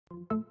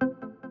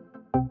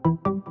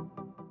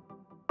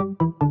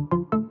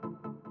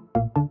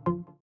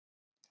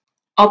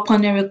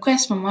Upon a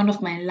request from one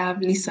of my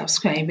lovely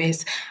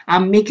subscribers,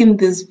 I'm making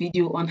this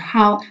video on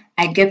how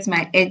I get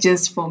my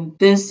edges from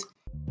this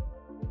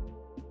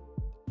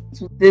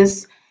to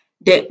this,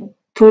 the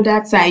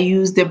products I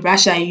use, the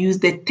brush I use,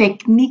 the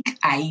technique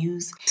I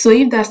use. So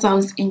if that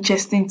sounds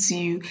interesting to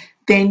you,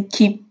 then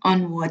keep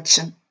on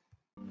watching.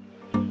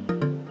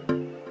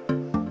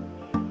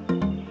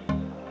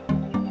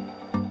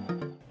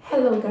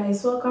 Hello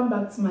guys, welcome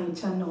back to my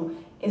channel.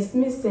 It's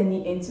Miss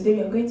Seni, and today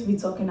we are going to be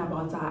talking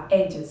about our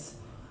edges.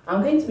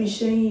 I'm going to be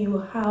showing you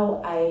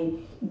how I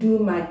do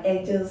my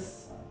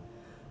edges,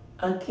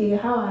 okay,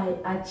 how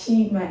I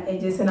achieve my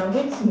edges, and I'm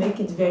going to make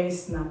it very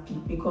snappy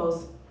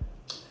because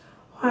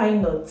why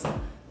not?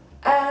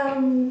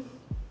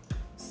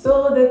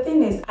 So the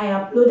thing is, I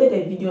uploaded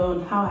a video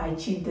on how I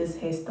achieved this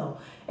hairstyle,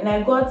 and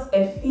I got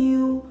a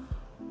few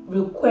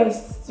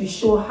requests to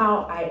show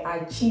how I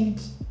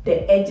achieved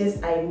the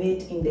edges I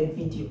made in the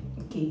video.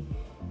 Okay,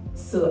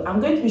 so I'm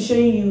going to be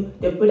showing you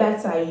the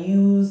products I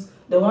use,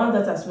 the one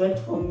that has worked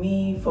for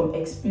me from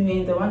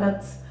experience, the one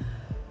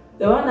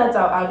that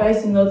I'll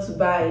advise you not to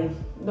buy.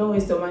 Don't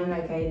waste your money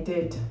like I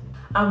did.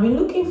 I've been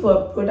looking for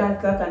a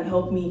product that can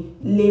help me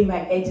lay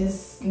my edges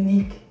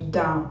sleek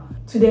down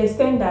to the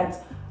extent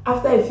that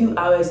after a few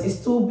hours it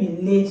still be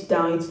laid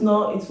down. It's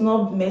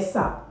not mess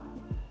up.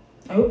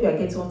 I hope you are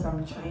getting what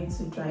I'm trying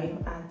to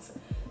drive at. So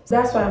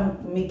that's why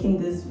I'm making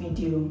this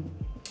video,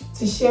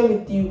 to share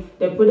with you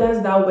the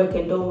products that work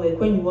and don't work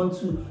when you want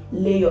to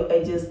lay your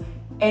edges,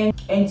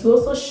 and to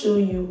also show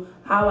you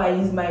how I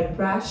use my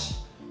brush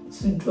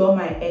to draw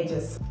my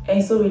edges.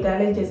 And so with that,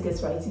 let's just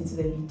get right into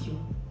the video.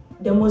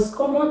 The most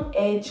common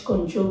edge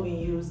control we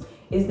use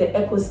is the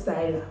Eco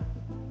Styler.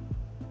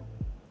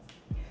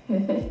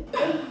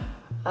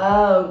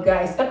 Oh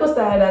guys, Eco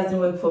Styler doesn't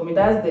work for me.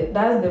 That's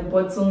the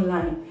bottom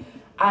line.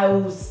 I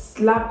will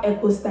slap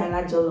Eco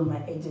Styler gel on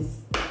my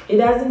edges. It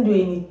doesn't do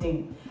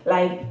anything.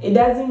 Like, it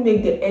doesn't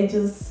make the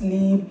edges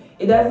sleep.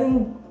 It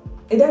doesn't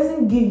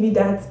give me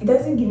that. It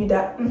doesn't give me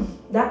that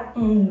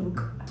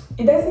look.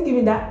 It doesn't give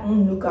me that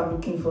look I'm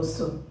looking for.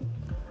 So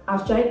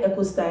I've tried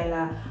Eco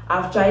Styler,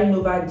 I've tried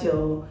Nova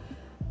Gel,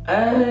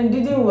 and it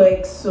didn't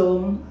work.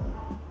 So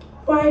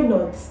why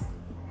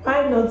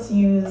not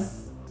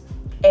use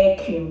air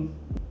cream?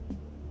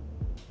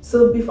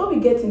 So before we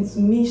get into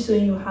me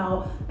showing you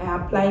how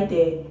I apply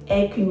the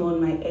air cream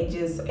on my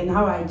edges and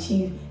how I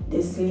achieve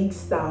the sleek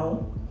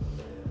style,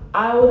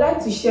 I would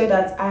like to share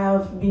that I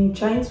have been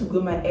trying to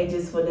grow my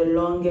edges for the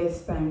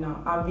longest time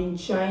now. I've been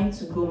trying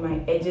to grow my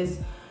edges,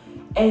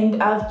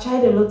 and I've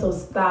tried a lot of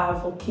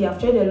stuff. Okay, I've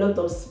tried a lot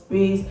of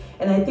sprays,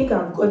 and I think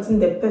I've gotten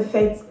the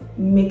perfect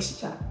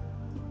mixture.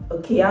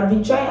 Okay, I've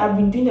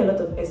been doing a lot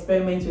of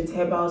experiments with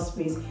herbal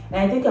sprays, and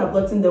I think I've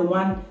gotten the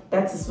one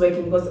that is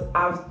working because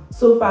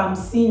so far I'm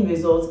seeing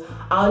results.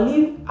 I'll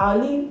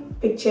leave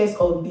pictures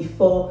of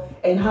before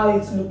and how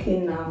it's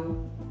looking now.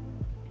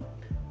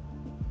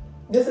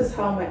 This is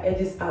how my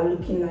edges are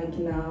looking like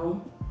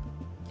now.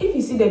 If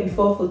you see the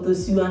before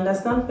photos, you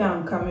understand where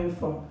I'm coming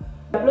from.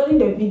 Uploading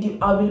the video,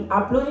 I'll be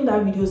uploading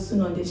that video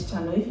soon on this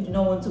channel. If you do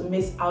not want to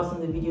miss out on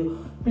the video,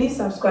 please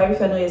subscribe if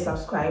you're not yet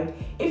subscribed.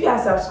 If you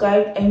are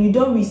subscribed and you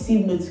don't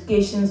receive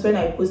notifications when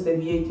I post the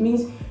video, it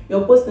means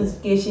your post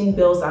notification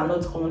bells are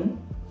not on.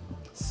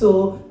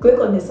 So click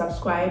on the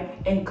subscribe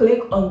and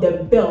click on the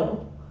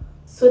bell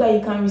so that you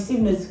can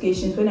receive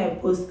notifications when I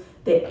post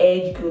the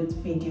edge growth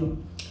video.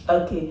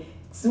 Okay,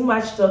 too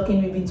much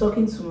talking. We've been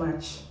talking too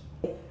much.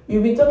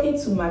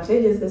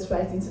 Let's just get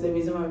right into the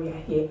reason why we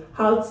are here.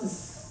 How to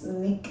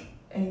sleek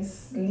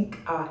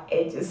our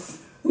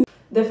edges.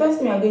 The first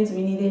thing we are going to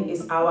be needing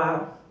is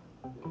our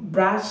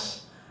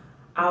brush,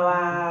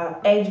 our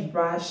edge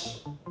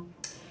brush.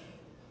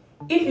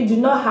 If you do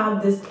not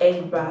have this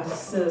edge brush,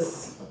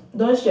 sis,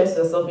 don't stress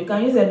yourself. You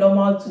can use a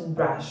normal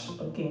toothbrush.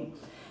 Okay,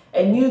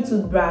 a new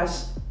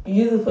toothbrush,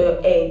 you use it for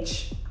your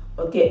edge.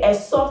 Okay, a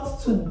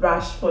soft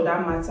toothbrush for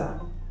that matter,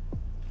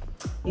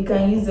 you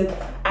can use it.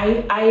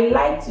 I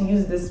like to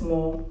use this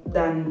more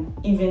than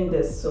even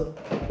this, so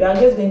we are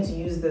just going to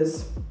use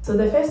this. So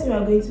the first thing we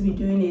are going to be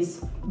doing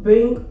is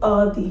bring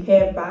all the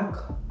hair back.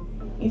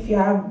 If you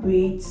have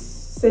braids,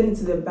 send it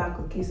to the back,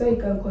 okay, so you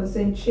can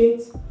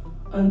concentrate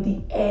on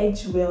the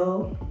edge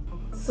well.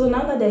 So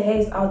now that the hair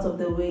is out of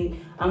the way,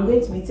 I'm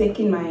going to be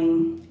taking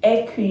my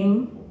air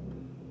cream,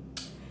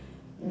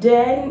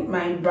 then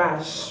my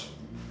brush.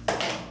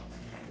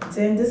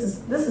 Then this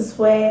is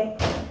where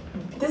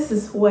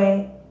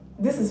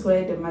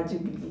the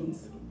magic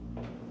begins.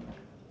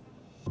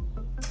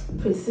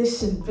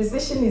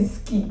 Precision is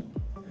key.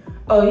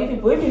 Oh, if you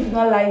do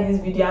not like this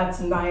video up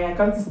to now, I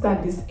can't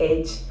stand this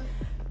edge,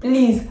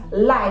 please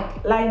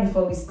like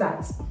before we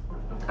start.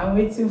 I'm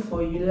waiting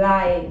for you.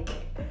 Like.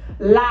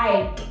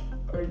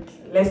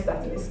 Okay, let's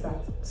start.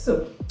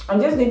 So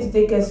I'm just going to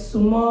take a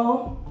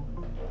small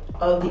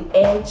of the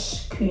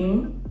edge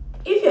cream.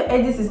 If your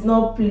edges is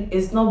not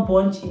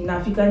bunched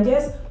enough, you can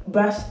just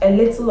brush a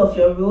little of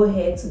your real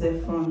hair to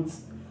the front.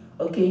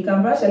 Okay, you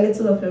can brush a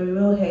little of your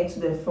real hair to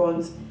the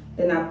front,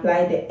 then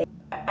apply the edge.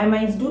 I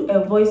might do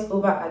a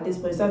voiceover at this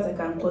point so that I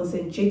can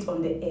concentrate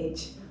on the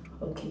edge.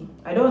 Okay,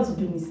 I don't want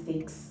to do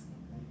mistakes.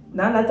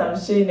 Now that I'm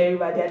showing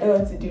everybody, I don't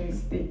want to do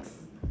mistakes.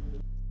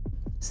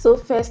 So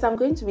first, I'm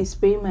going to be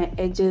spraying my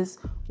edges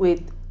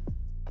with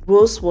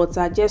rose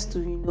water just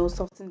to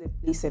soften the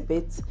place a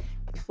bit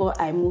before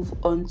I move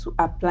on to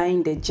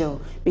applying the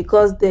gel,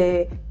 because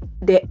the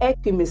hair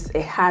cream is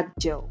a hard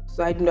gel,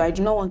 so I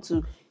do not want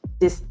to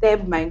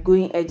disturb my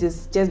growing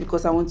edges just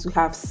because I want to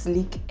have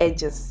sleek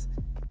edges.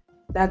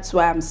 That's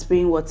why I'm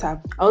spraying water.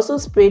 I also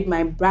sprayed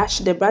my brush.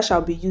 The brush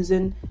I'll be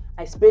using,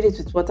 I sprayed it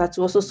with water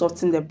to also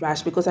soften the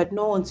brush because I do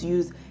not want to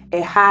use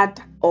a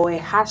hard or a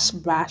harsh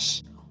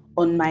brush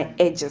on my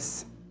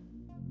edges.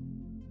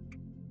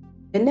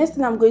 The next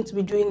thing I'm going to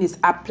be doing is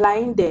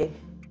applying the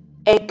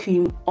hair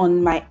cream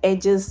on my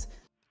edges.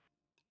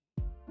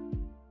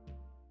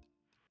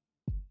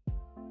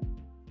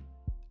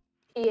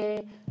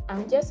 Here,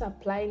 I'm just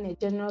applying a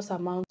generous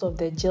amount of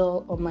the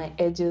gel on my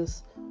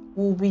edges.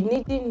 We'll be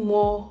needing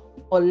more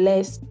or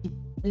less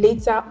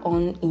later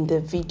on in the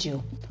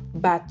video,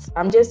 but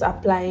I'm just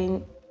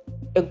applying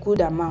a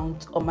good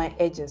amount on my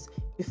edges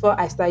before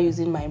I start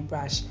using my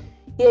brush.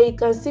 Here you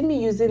can see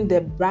me using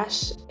the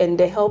brush and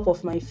the help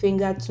of my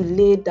finger to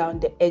lay down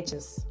the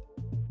edges.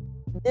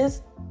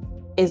 This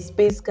is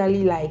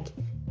basically like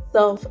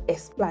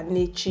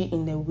self-explanatory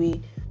in a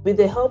way. With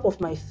the help of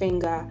my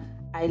finger,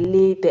 I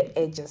lay the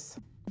edges.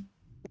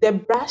 The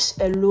brush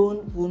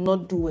alone will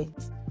not do it.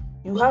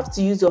 You have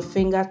to use your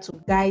finger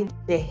to guide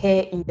the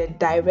hair in the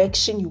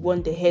direction you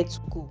want the hair to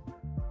go.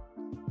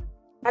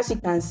 As you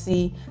can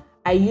see,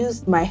 I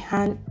used my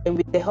hand and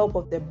with the help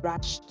of the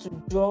brush to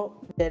draw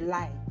the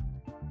line.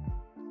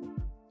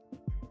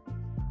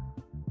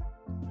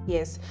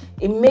 Yes,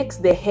 it makes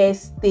the hair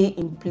stay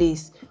in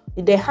place.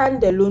 The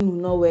hand alone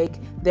will not work,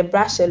 the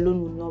brush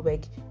alone will not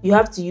work. You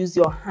have to use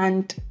your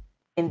hand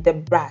and the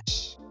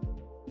brush.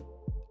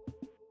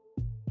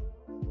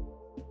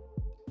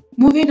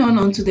 Moving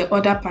on to the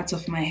other part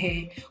of my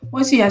hair,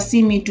 what you are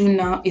seeing me do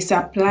now is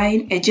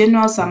applying a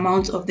generous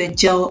amount of the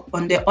gel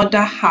on the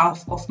other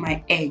half of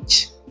my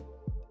edge.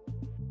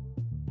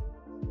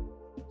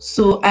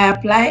 So I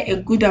apply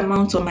a good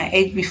amount on my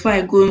edge before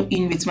I go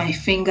in with my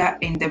finger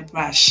and the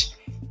brush.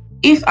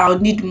 If I'll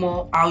need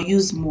more, I'll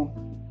use more.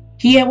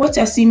 Here, what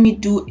you're seeing me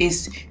do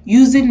is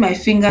using my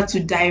finger to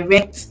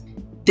direct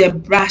the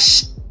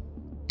brush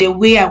the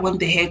way I want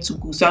the hair to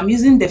go. So I'm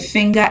using the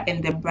finger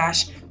and the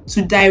brush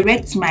to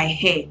direct my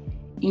hair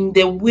in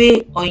the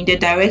way or in the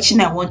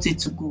direction I want it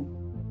to go.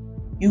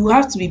 You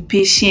have to be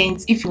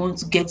patient if you want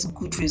to get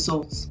good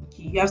results.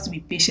 Okay? You have to be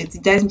patient.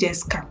 It doesn't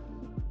just come.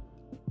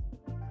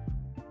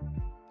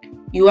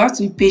 You have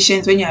to be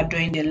patient when you are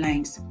drawing the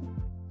lines.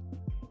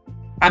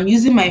 I'm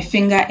using my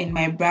finger and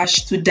my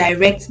brush to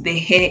direct the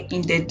hair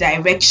in the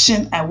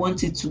direction I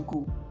want it to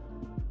go.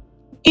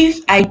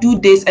 If I do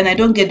this and I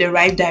don't get the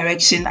right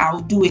direction, I'll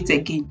do it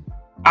again.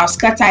 I'll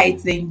scatter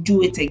it, then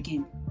do it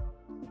again.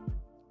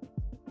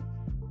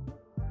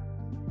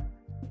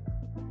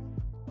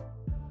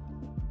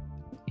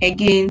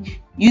 Again,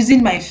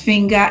 using my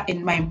finger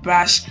and my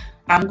brush,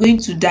 I'm going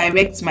to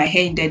direct my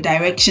hair in the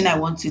direction I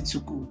want it to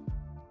go.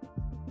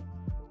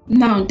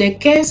 Now, the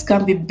curls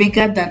can be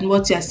bigger than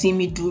what you are seeing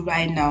me do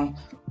right now,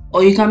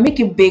 or you can make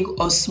it big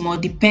or small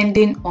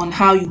depending on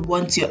how you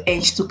want your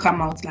edge to come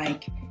out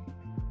like.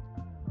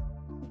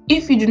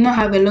 If you do not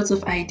have a lot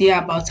of idea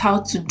about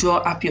how to draw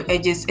up your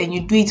edges and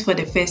you do it for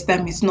the first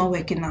time, it's not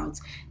working out,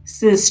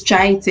 sis,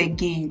 try it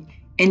again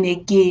and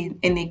again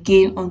and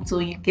again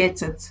until you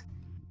get it.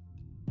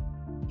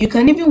 You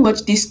can even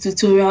watch this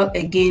tutorial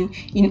again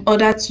in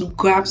order to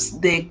grasp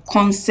the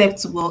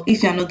concept well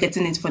if you're not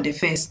getting it for the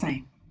first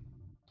time.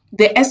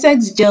 The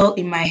essence gel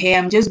in my hair,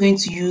 I'm just going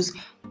to use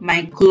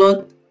my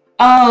cloth.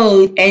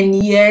 Oh,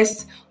 and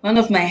yes, one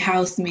of my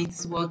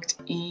housemates walked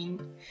in.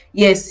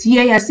 Yes,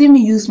 here you see me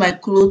use my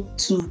cloth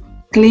to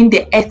clean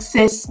the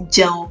excess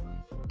gel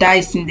that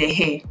is in the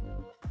hair.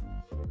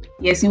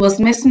 Yes, he was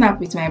messing up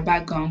with my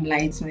background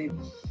lighting.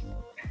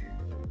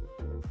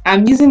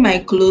 I'm using my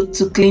cloth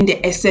to clean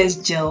the excess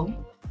gel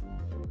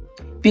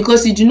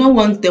because you do not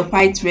want the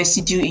white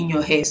residue in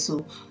your hair.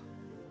 So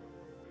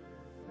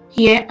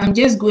here I'm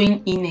just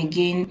going in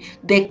again.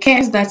 The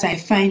curves that I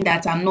find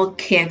that are not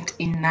curved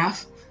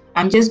enough,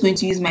 I'm just going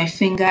to use my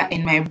finger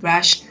and my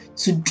brush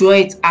to draw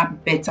it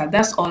up better.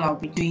 That's all I'll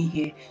be doing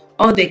here.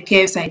 All the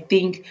curves I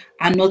think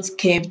are not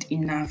curved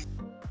enough.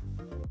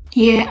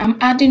 Here I'm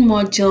adding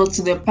more gel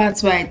to the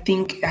parts where I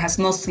think it has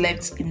not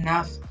slept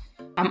enough.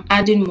 I'm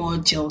adding more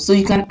gel. So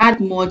you can add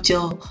more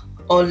gel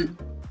or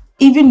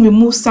even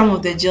remove some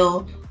of the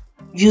gel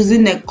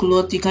using a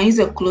cloth. You can use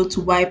a cloth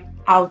to wipe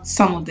out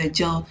some of the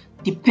gel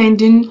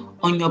depending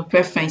on your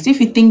preference.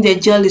 If you think the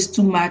gel is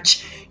too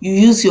much, you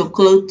use your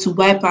cloth to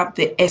wipe up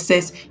the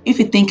excess. If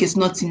you think it's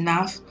not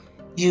enough,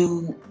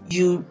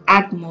 you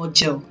add more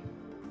gel.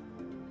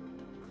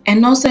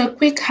 And also a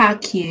quick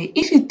hack here,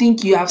 if you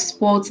think you have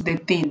spoiled the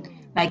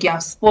thing, like you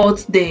have spoiled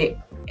the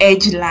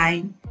edge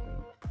line,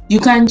 you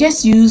can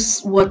just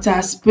use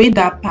water, spray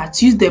that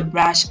part, use the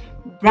brush,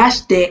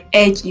 brush the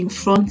edge in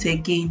front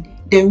again,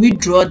 then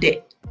redraw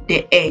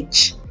the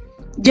edge.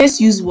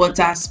 Just use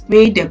water,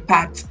 spray the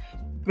part,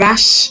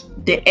 brush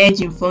the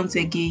edge in front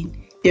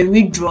again, then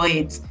redraw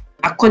it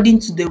according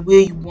to the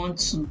way you want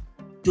to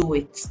do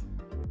it.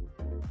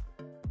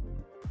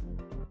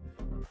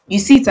 You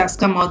see, it has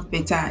come out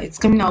better. It's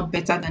coming out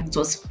better than it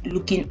was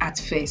looking at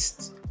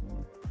first.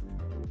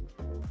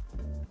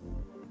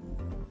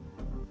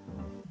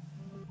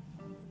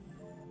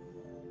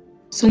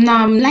 So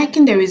now I'm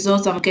liking the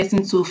results I'm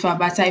getting so far,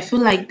 but I feel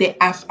like they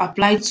have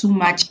applied too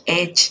much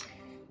edge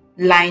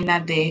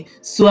liner there.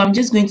 So I'm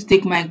just going to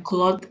take my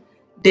cloth,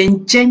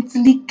 then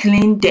gently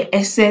clean the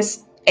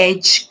excess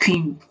edge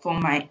cream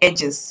from my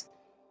edges.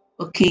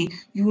 Okay,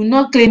 you will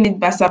not clean it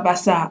basa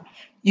basa.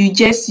 You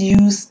just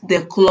use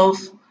the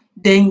cloth,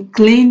 then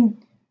clean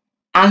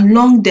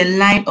along the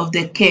line of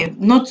the curve,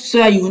 not so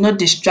that you will not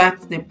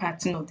distract the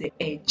pattern of the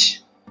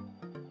edge.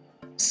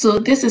 So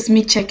this is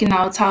me checking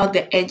out how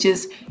the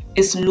edges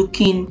is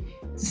looking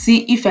to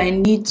see if I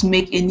need to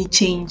make any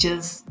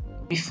changes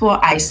before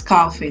I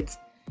scarf it.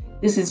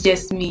 This is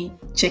just me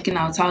checking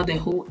out how the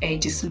whole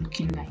edge is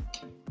looking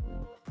like.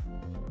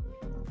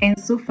 And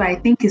so far I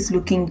think it's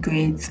looking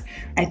great.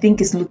 I think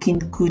it's looking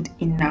good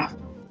enough.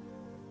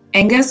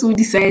 And guess who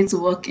decided to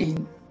walk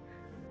in?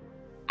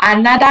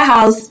 Another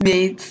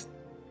housemate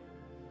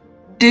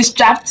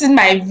distracting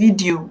my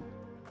video.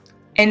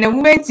 And the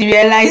moment he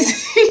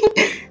realized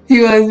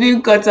he was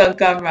being caught on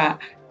camera,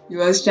 he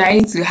was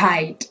trying to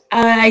hide.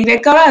 Like the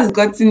camera has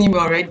gotten him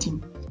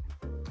already.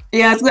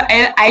 Yes,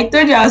 I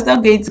told you I was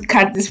not going to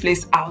cut this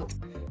place out.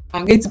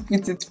 I'm going to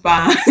put it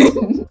far.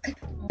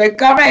 The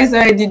camera is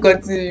already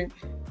gotten him.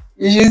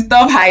 You should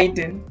stop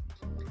hiding.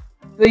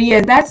 So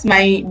yeah, that's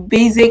my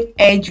basic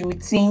edge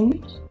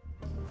routine.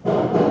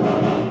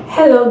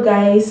 Hello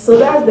guys, so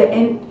that's the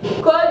end.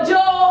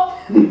 Kojo!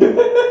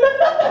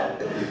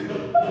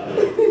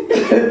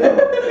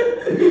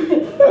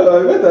 Hello,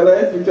 I got a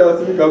nice picture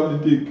to make up the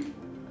pic.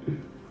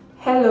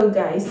 Hello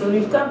guys, so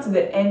we've come to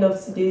the end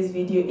of today's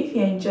video. If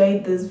you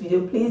enjoyed this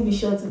video, please be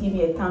sure to give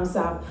me a thumbs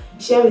up,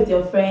 share with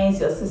your friends,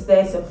 your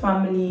sisters, your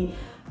family,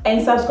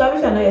 and subscribe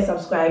if you're not yet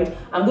subscribed.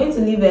 I'm going to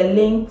leave a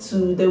link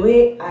to the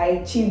way I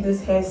achieved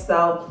this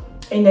hairstyle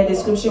in the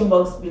description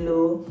box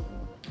below.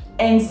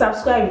 And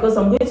subscribe because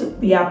I'm going to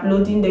be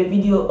uploading the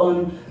video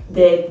on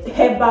the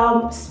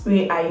herbal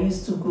spray I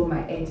use to grow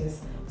my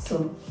edges.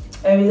 So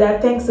with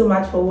that, thanks so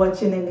much for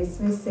watching, and it's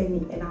Miss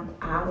Seni, and I'm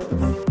out.